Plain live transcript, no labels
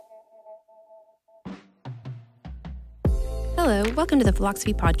Hello, welcome to the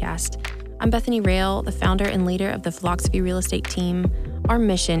Philoxophy podcast. I'm Bethany Rail, the founder and leader of the Philoxophy real estate team. Our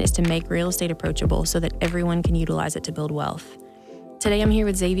mission is to make real estate approachable so that everyone can utilize it to build wealth. Today I'm here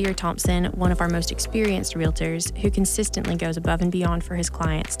with Zavior Thompson, one of our most experienced realtors who consistently goes above and beyond for his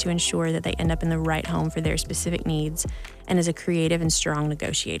clients to ensure that they end up in the right home for their specific needs and is a creative and strong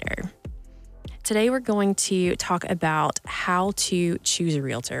negotiator. Today we're going to talk about how to choose a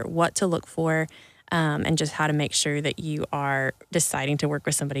realtor, what to look for, and just how to make sure that you are deciding to work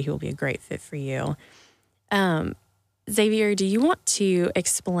with somebody who will be a great fit for you. Zavior, do you want to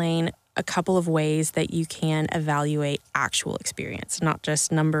explain a couple of ways that you can evaluate actual experience, not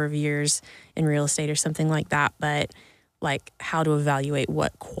just number of years in real estate or something like that, but like how to evaluate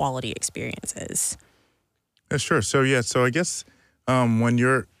what quality experience is? Sure. So I guess when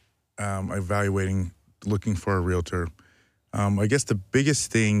you're evaluating, looking for a realtor, I guess the biggest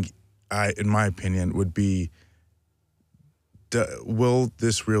thing, in my opinion, would be, will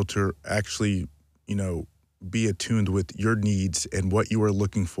this realtor actually, be attuned with your needs and what you are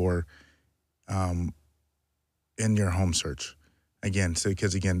looking for in your home search? This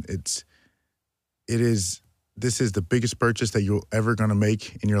is the biggest purchase that you're ever going to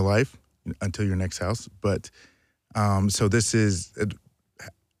make in your life until your next house. But so this is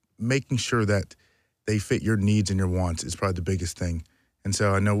making sure that they fit your needs and your wants is probably the biggest thing. And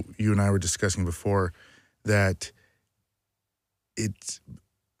so I know you and I were discussing before that it's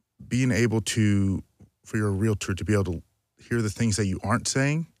being able to, for your realtor to be able to hear the things that you aren't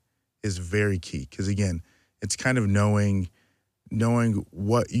saying is very key. Because again, it's kind of knowing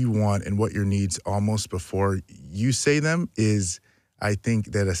what you want and what your needs almost before you say them is, I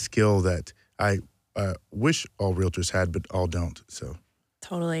think, that a skill that I wish all realtors had, but all don't. So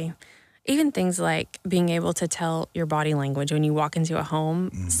Totally. Even things like being able to tell your body language when you walk into a home.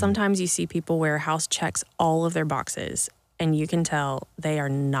 Mm-hmm. Sometimes you see people where a house checks all of their boxes and you can tell they are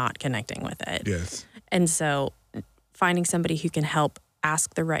not connecting with it. Yes. And so finding somebody who can help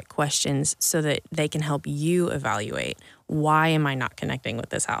ask the right questions so that they can help you evaluate, why am I not connecting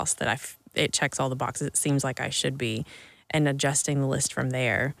with this house that it checks all the boxes it seems like I should be, and adjusting the list from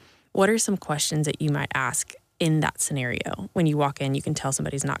there. What are some questions that you might ask in that scenario? When you walk in, you can tell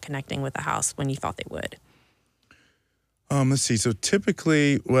somebody's not connecting with the house when you thought they would. Let's see. So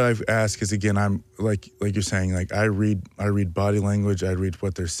typically what I've asked is, again, I'm like you're saying, like I read body language, I read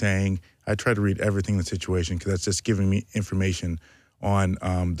what they're saying. I try to read everything in the situation because that's just giving me information on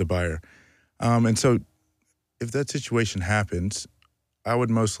the buyer. And so if that situation happens, I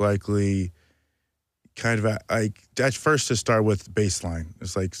would most likely kind of, at first just start with baseline.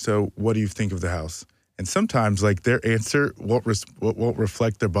 It's like, so what do you think of the house? And sometimes like their answer won't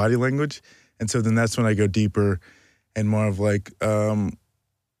reflect their body language. And so then that's when I go deeper and more of like,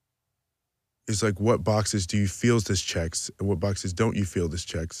 it's like, what boxes do you feel this checks? And what boxes don't you feel this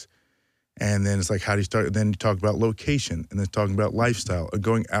checks? And then it's like, how do you start? Then you talk about location and then talking about lifestyle,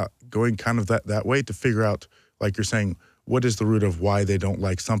 going kind of that way to figure out, like you're saying, what is the root of why they don't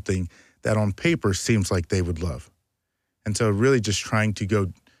like something that on paper seems like they would love. And so really just trying to go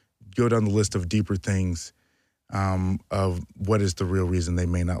down the list of deeper things of what is the real reason they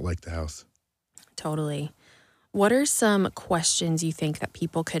may not like the house. Totally. What are some questions you think that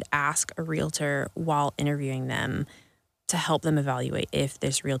people could ask a realtor while interviewing them to help them evaluate if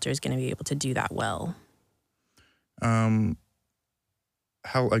this realtor is going to be able to do that well? How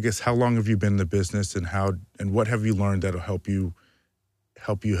long have you been in the business and what have you learned that'll help you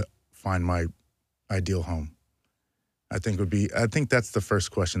find my ideal home? I think that's the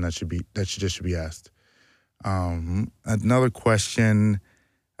first question that should be asked. Another question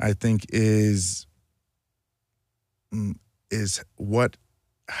I think is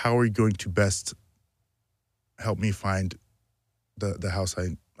how are you going to best help me find the house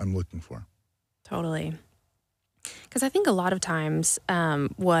I'm looking for? Totally. Because I think a lot of times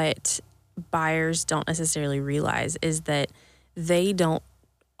what buyers don't necessarily realize is that they don't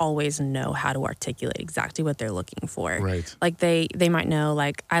always know how to articulate exactly what they're looking for. Right. Like they might know,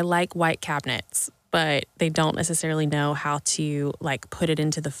 like, I like white cabinets, but they don't necessarily know how to like put it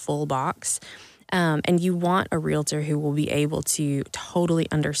into the full box. And you want a realtor who will be able to totally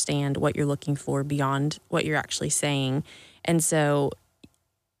understand what you're looking for beyond what you're actually saying. And so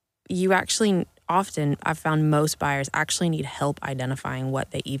you actually often, I've found most buyers actually need help identifying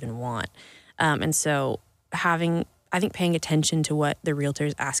what they even want. And so paying attention to what the realtor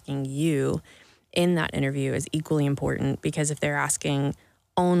is asking you in that interview is equally important, because if they're asking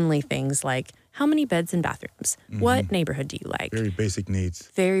only things like, how many beds and bathrooms? Mm-hmm. What neighborhood do you like? Very basic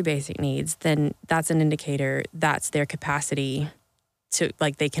needs. Then that's an indicator that's their capacity to,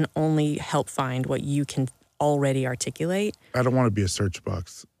 like, they can only help find what you can already articulate. I don't want to be a search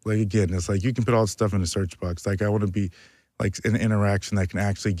box. Like, again, it's like you can put all the stuff in a search box. Like, I want to be like an interaction that can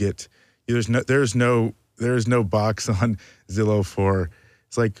actually get. There's no box on Zillow for.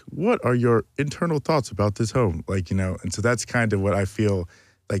 It's like, what are your internal thoughts about this home? Like, and so that's kind of what I feel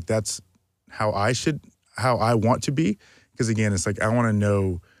like. That's how I want to be. Because again, it's like I want to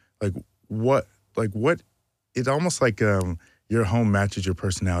know what. It's almost like your home matches your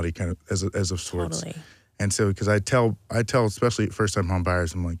personality, kind of as of sorts. Totally. And so, because I tell especially first-time home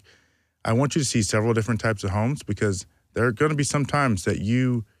buyers, I'm like, I want you to see several different types of homes, because there are going to be some times that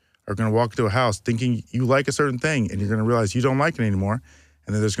you are going to walk into a house thinking you like a certain thing, and you're going to realize you don't like it anymore.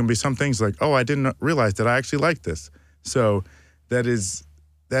 And then there's going to be some things like, oh, I didn't realize that I actually like this. So that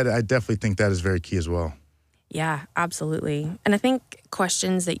I definitely think that is very key as well. Yeah, absolutely. And I think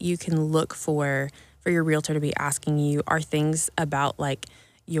questions that you can look for your realtor to be asking you are things about like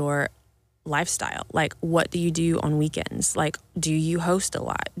your lifestyle. Like, what do you do on weekends? Like, do you host a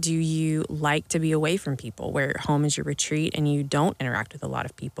lot? Do you like to be away from people, where home is your retreat and you don't interact with a lot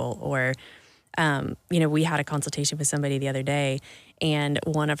of people? Or, we had a consultation with somebody the other day, and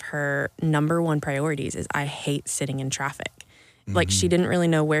one of her number one priorities is, I hate sitting in traffic. Like, she didn't really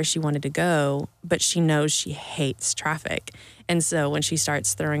know where she wanted to go, but she knows she hates traffic. And so when she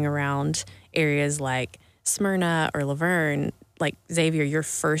starts throwing around areas like Smyrna or Laverne, like, Zavior, your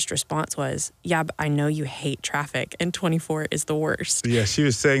first response was, yeah, but I know you hate traffic, and 24 is the worst. Yeah, she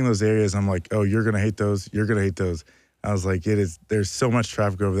was saying those areas. I'm like, oh, you're going to hate those. You're going to hate those. I was like, there's so much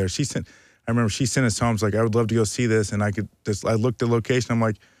traffic over there. I remember she sent us homes like, I would love to go see this. And I looked at the location. I'm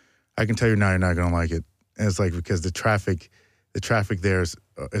like, I can tell you now, you're not going to like it. And it's like, because the traffic there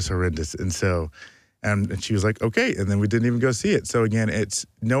is horrendous. And so, and she was like, okay. And then we didn't even go see it. So again, it's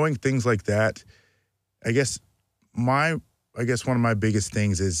knowing things like that. I guess one of my biggest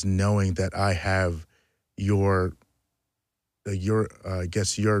things is knowing that I have your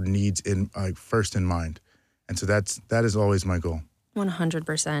needs in first in mind. And so that is always my goal.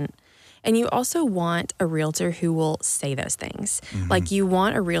 100%. And you also want a realtor who will say those things. Like, you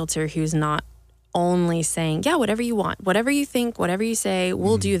want a realtor who's not only saying, yeah, whatever you want, whatever you think, whatever you say,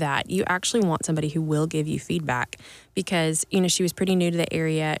 we'll do that. You actually want somebody who will give you feedback, because, she was pretty new to the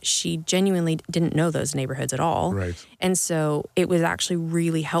area. She genuinely didn't know those neighborhoods at all. Right. And so it was actually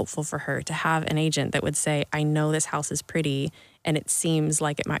really helpful for her to have an agent that would say, I know this house is pretty and it seems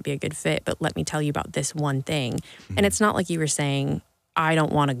like it might be a good fit, but let me tell you about this one thing. And it's not like you were saying, I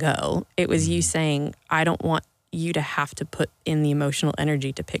don't want to go. It was you saying, I don't want you to have to put in the emotional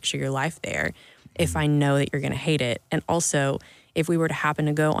energy to picture your life there if I know that you're going to hate it. And also, if we were to happen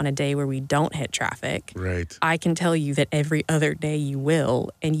to go on a day where we don't hit traffic, right, I can tell you that every other day you will,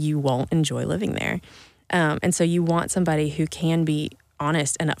 and you won't enjoy living there. And so you want somebody who can be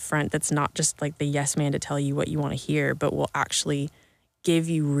honest and upfront, that's not just like the yes man to tell you what you want to hear, but will actually give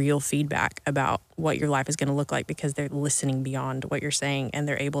you real feedback about what your life is going to look like, because they're listening beyond what you're saying and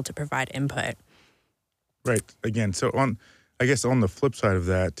they're able to provide input. Right. Again, so on the flip side of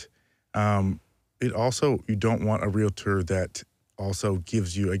that, it also, you don't want a realtor that also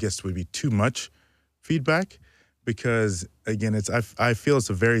gives you, I guess, would be too much feedback, because again, I feel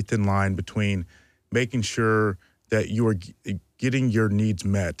it's a very thin line between making sure that you are getting your needs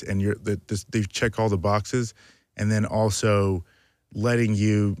met and they check all the boxes, and then also letting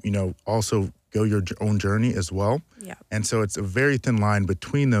you, also go your own journey as well. Yeah. And so it's a very thin line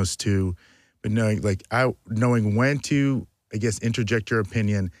between those two, but knowing when to, I guess, interject your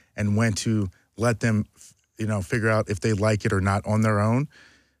opinion and when to let them, figure out if they like it or not on their own.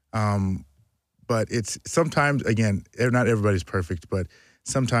 But it's sometimes, again, not everybody's perfect, but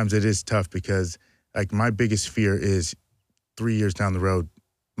sometimes it is tough, because like my biggest fear is 3 years down the road,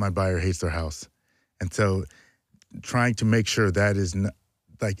 my buyer hates their house. And so trying to make sure that is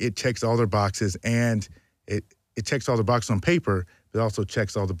it checks all their boxes, and it checks all the boxes on paper, but it also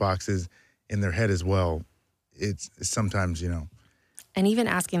checks all the boxes in their head as well. It's sometimes, And even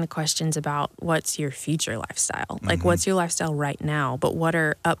asking the questions about what's your future lifestyle, like what's your lifestyle right now, but what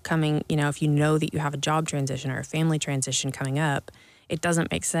are upcoming, if you know that you have a job transition or a family transition coming up, it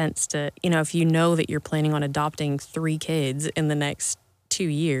doesn't make sense to, if you know that you're planning on adopting 3 kids in the next 2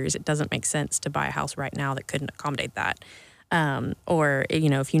 years, it doesn't make sense to buy a house right now that couldn't accommodate that. Or,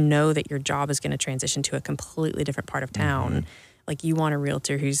 if you know that your job is going to transition to a completely different part of town, like you want a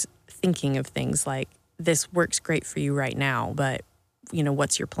realtor who's thinking of things like, this works great for you right now, but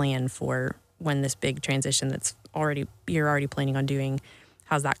what's your plan for when this big transition you're already planning on doing,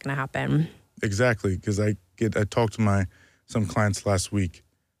 how's that going to happen? Exactly, because I talked to some clients last week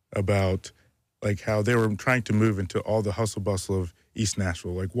about like how they were trying to move into all the hustle bustle of East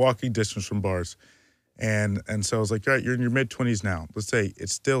Nashville, like walking distance from bars. And so I was like, all right, you're in your mid-20s now. Let's say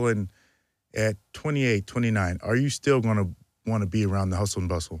it's still at 28, 29. Are you still going to want to be around the hustle and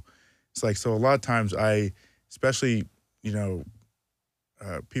bustle? It's like, so a lot of times especially,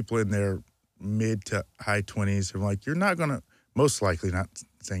 people in their mid to high 20s are like, you're not going to, most likely, not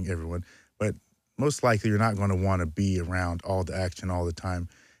saying everyone, but most likely you're not going to want to be around all the action all the time.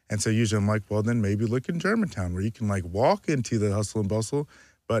 And so usually I'm like, well, then maybe look in Germantown where you can like walk into the hustle and bustle.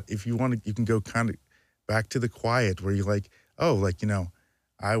 But if you want to, you can go kind of back to the quiet where you're like, oh, like,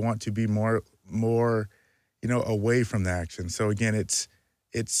 I want to be more, away from the action. So again, it's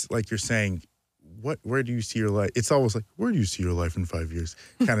like you're saying, where do you see your life? It's always like, where do you see your life in 5 years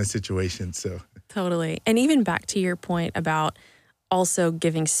kind of situation. So Totally. And even back to your point about also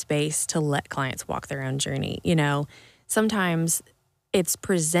giving space to let clients walk their own journey. Sometimes it's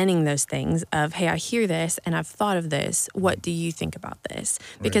presenting those things of, hey, I hear this and I've thought of this. What do you think about this?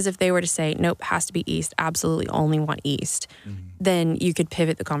 Because if they were to say, nope, has to be east, absolutely only want east, then you could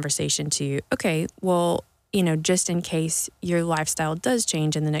pivot the conversation to, okay, well, just in case your lifestyle does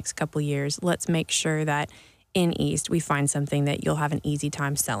change in the next couple of years, let's make sure that in east we find something that you'll have an easy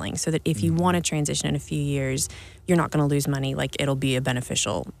time selling so that if you want to transition in a few years, you're not going to lose money. Like, it'll be a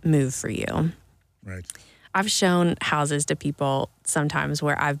beneficial move for you. Right. I've shown houses to people sometimes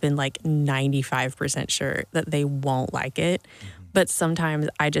where I've been like 95% sure that they won't like it. But sometimes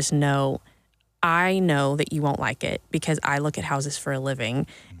I know that you won't like it because I look at houses for a living,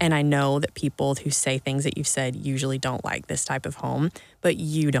 and I know that people who say things that you've said usually don't like this type of home, but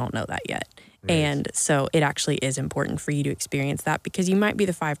you don't know that yet. Right. And so it actually is important for you to experience that because you might be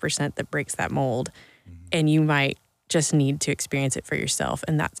the 5% that breaks that mold, and you might just need to experience it for yourself.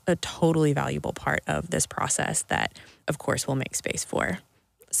 And that's a totally valuable part of this process that, of course, we'll make space for.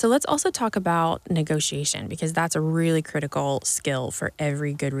 So let's also talk about negotiation because that's a really critical skill for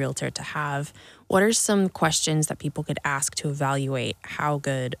every good realtor to have. What are some questions that people could ask to evaluate how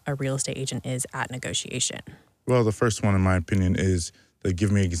good a real estate agent is at negotiation? Well, the first one, in my opinion, is to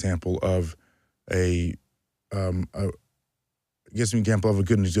give me an example of a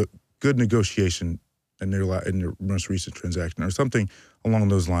good negotiation in their most recent transaction or something along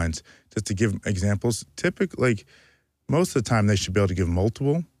those lines. Just to give examples, typically, like most of the time, they should be able to give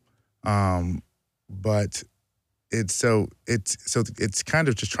multiple, but it's kind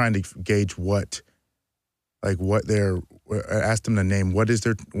of just trying to gauge ask them to name what is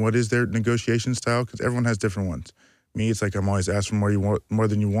their negotiation style, because everyone has different ones. Me, it's like I'm always asking more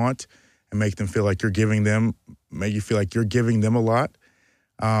than you want, and make them feel like make you feel like you're giving them a lot.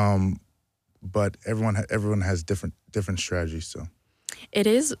 But everyone has different strategies. So it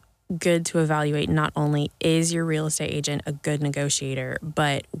is good to evaluate not only is your real estate agent a good negotiator,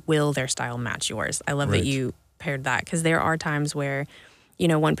 but will their style match yours? I love that you paired that, because there are times where,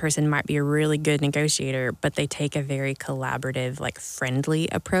 one person might be a really good negotiator, but they take a very collaborative, like friendly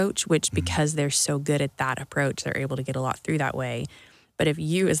approach, which because they're so good at that approach, they're able to get a lot through that way. But if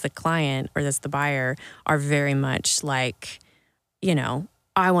you as the client or as the buyer are very much like,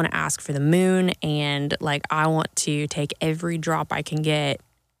 I want to ask for the moon and like I want to take every drop I can get,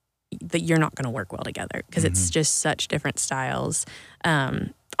 that you're not going to work well together because it's just such different styles.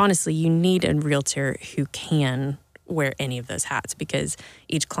 Honestly, you need a realtor who can wear any of those hats because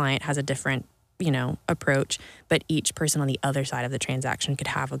each client has a different, approach, but each person on the other side of the transaction could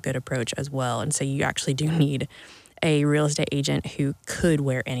have a good approach as well. And so you actually do need a real estate agent who could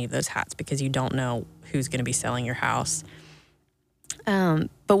wear any of those hats because you don't know who's going to be selling your house.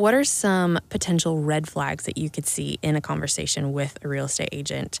 But what are some potential red flags that you could see in a conversation with a real estate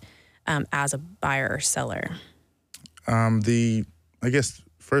agent as a buyer or seller? I guess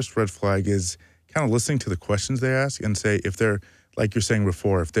first red flag is kind of listening to the questions they ask and say if they're, like you're saying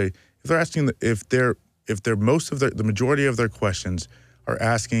before, if they're asking if the majority of their questions are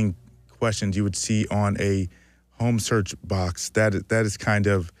asking questions you would see on a home search box, that is kind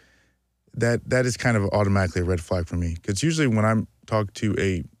of automatically a red flag for me, because usually when I'm talking to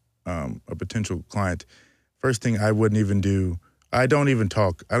a potential client, first thing I wouldn't even do, I don't even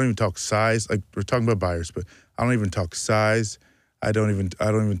talk size. Like, we're talking about buyers, but I don't even talk size. I don't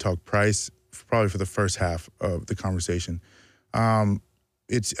even talk price, probably for the first half of the conversation. I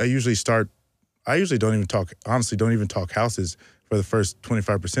usually don't even talk houses for the first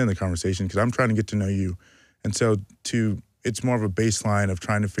 25% of the conversation, because I'm trying to get to know you. And so it's more of a baseline of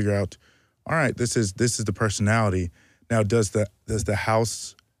trying to figure out, all right, this is the personality. Now, does the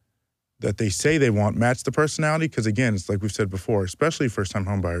house that they say they want match the personality? Because again, it's like we've said before, especially first-time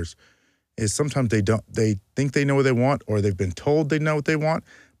home buyers, is sometimes they think they know what they want, or they've been told they know what they want,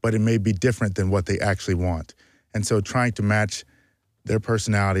 but it may be different than what they actually want. And so trying to match their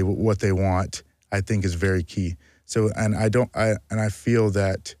personality with what they want, I think is very key. So, and I feel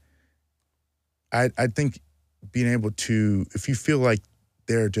that I think being able to, if you feel like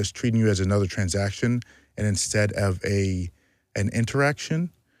they're just treating you as another transaction and instead of an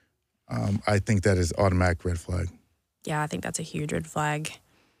interaction, I think that is automatic red flag. Yeah, I think that's a huge red flag.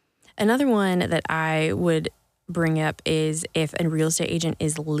 Another one that I would bring up is if a real estate agent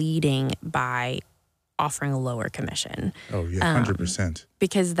is leading by offering a lower commission. Oh, yeah, 100%.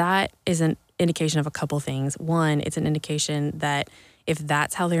 Because that is an indication of a couple things. One, it's an indication that if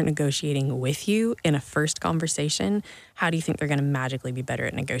that's how they're negotiating with you in a first conversation, how do you think they're going to magically be better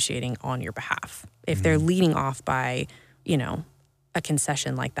at negotiating on your behalf? If they're leading off by, a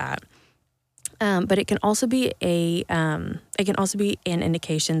concession like that. But it can also be an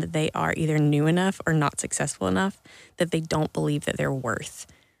indication that they are either new enough or not successful enough that they don't believe that they're worth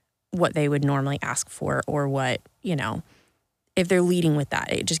what they would normally ask for, or what, if they're leading with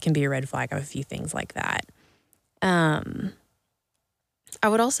that, it just can be a red flag of a few things like that. I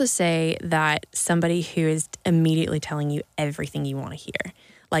would also say that somebody who is immediately telling you everything you want to hear,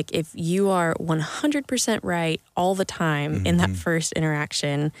 like if you are 100% right all the time in that first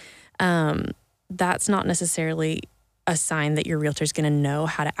interaction, that's not necessarily a sign that your realtor is going to know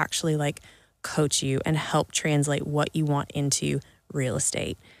how to actually like coach you and help translate what you want into real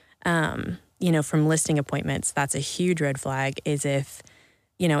estate. From listing appointments, that's a huge red flag is if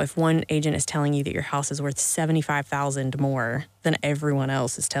one agent is telling you that your house is worth $75,000 more than everyone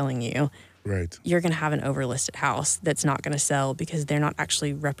else is telling you, right, you're going to have an overlisted house that's not going to sell because they're not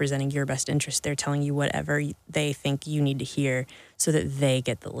actually representing your best interest. They're telling you whatever they think you need to hear so that they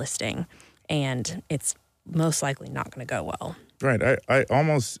get the listing. And it's most likely not going to go well. Right. I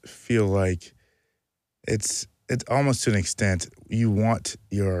almost feel like it's almost to an extent you want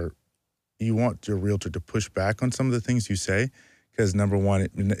your realtor to push back on some of the things you say, because number one,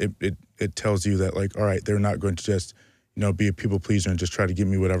 it tells you that like, all right, they're not going to just be a people pleaser and just try to give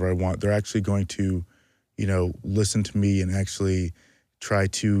me whatever I want. They're actually going to listen to me and actually try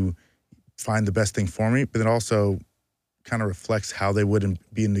to find the best thing for me. But it also kind of reflects how they would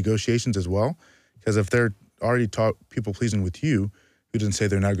be in negotiations as well. Because if they're already people pleasing with you, who didn't say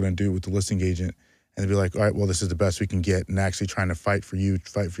they're not going to do it with the listing agent, and they'd be like, all right, well, this is the best we can get, and actually trying to fight for you,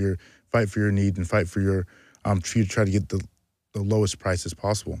 fight for your need, and fight for your for you to try to get the lowest prices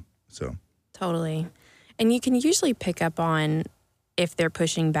possible. So totally. And you can usually pick up on if they're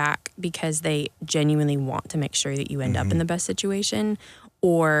pushing back because they genuinely want to make sure that you end up in the best situation,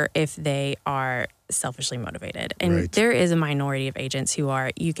 or if they are selfishly motivated. And right. There is a minority of agents who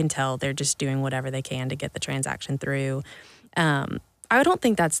are, you can tell they're just doing whatever they can to get the transaction through. I don't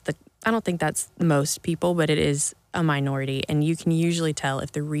think that's most people, but it is a minority. And you can usually tell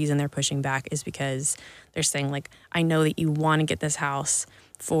if the reason they're pushing back is because they're saying like, I know that you want to get this house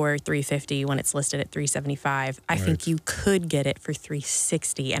for $350 when it's listed at $375. I think you could get it for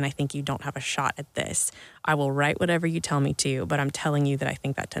 $360, and I think you don't have a shot at this. I will write whatever you tell me to, but I'm telling you that I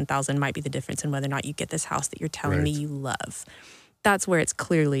think that $10,000 might be the difference in whether or not you get this house that you're telling me you love. That's where it's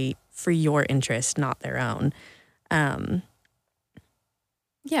clearly for your interest, not their own.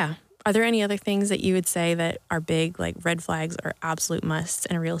 Yeah. Are there any other things that you would say that are big, like red flags or absolute musts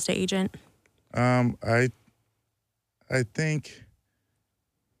in a real estate agent? I think.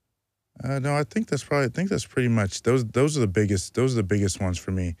 No, I think that's pretty much those are the biggest ones for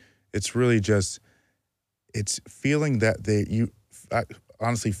me. It's really just it's feeling that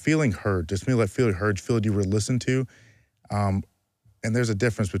honestly feeling heard, just feeling heard, feel like you were listened to, and there's a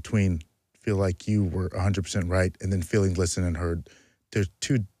difference between feel like you were 100% right and then feeling listened and heard. There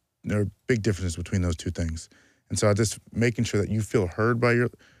are big differences between those two things, and so just making sure that you feel heard by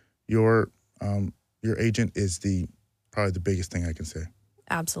your agent is probably the biggest thing I can say.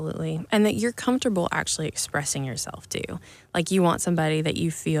 Absolutely. And that you're comfortable actually expressing yourself too. Like you want somebody that you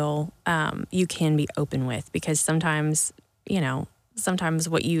feel you can be open with, because sometimes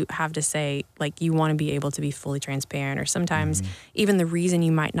what you have to say, like you want to be able to be fully transparent, or sometimes even the reason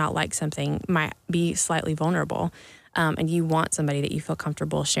you might not like something might be slightly vulnerable. And you want somebody that you feel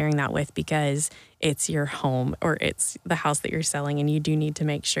comfortable sharing that with because it's your home or it's the house that you're selling, and you do need to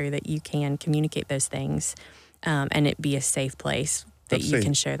make sure that you can communicate those things and it be a safe place that you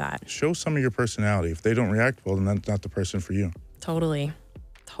can share that. Show some of your personality. If they don't react well, then that's not the person for you. Totally.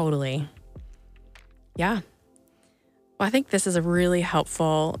 Yeah. Well, I think this is a really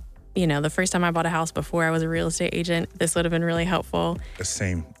helpful, the first time I bought a house before I was a real estate agent, this would have been really helpful.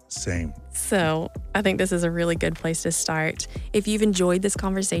 Same. Same. So I think this is a really good place to start. If you've enjoyed this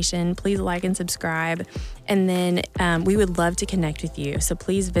conversation, please like and subscribe. And then we would love to connect with you. So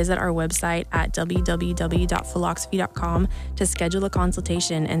please visit our website at www.philoxophy.com to schedule a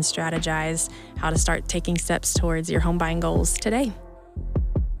consultation and strategize how to start taking steps towards your home buying goals today.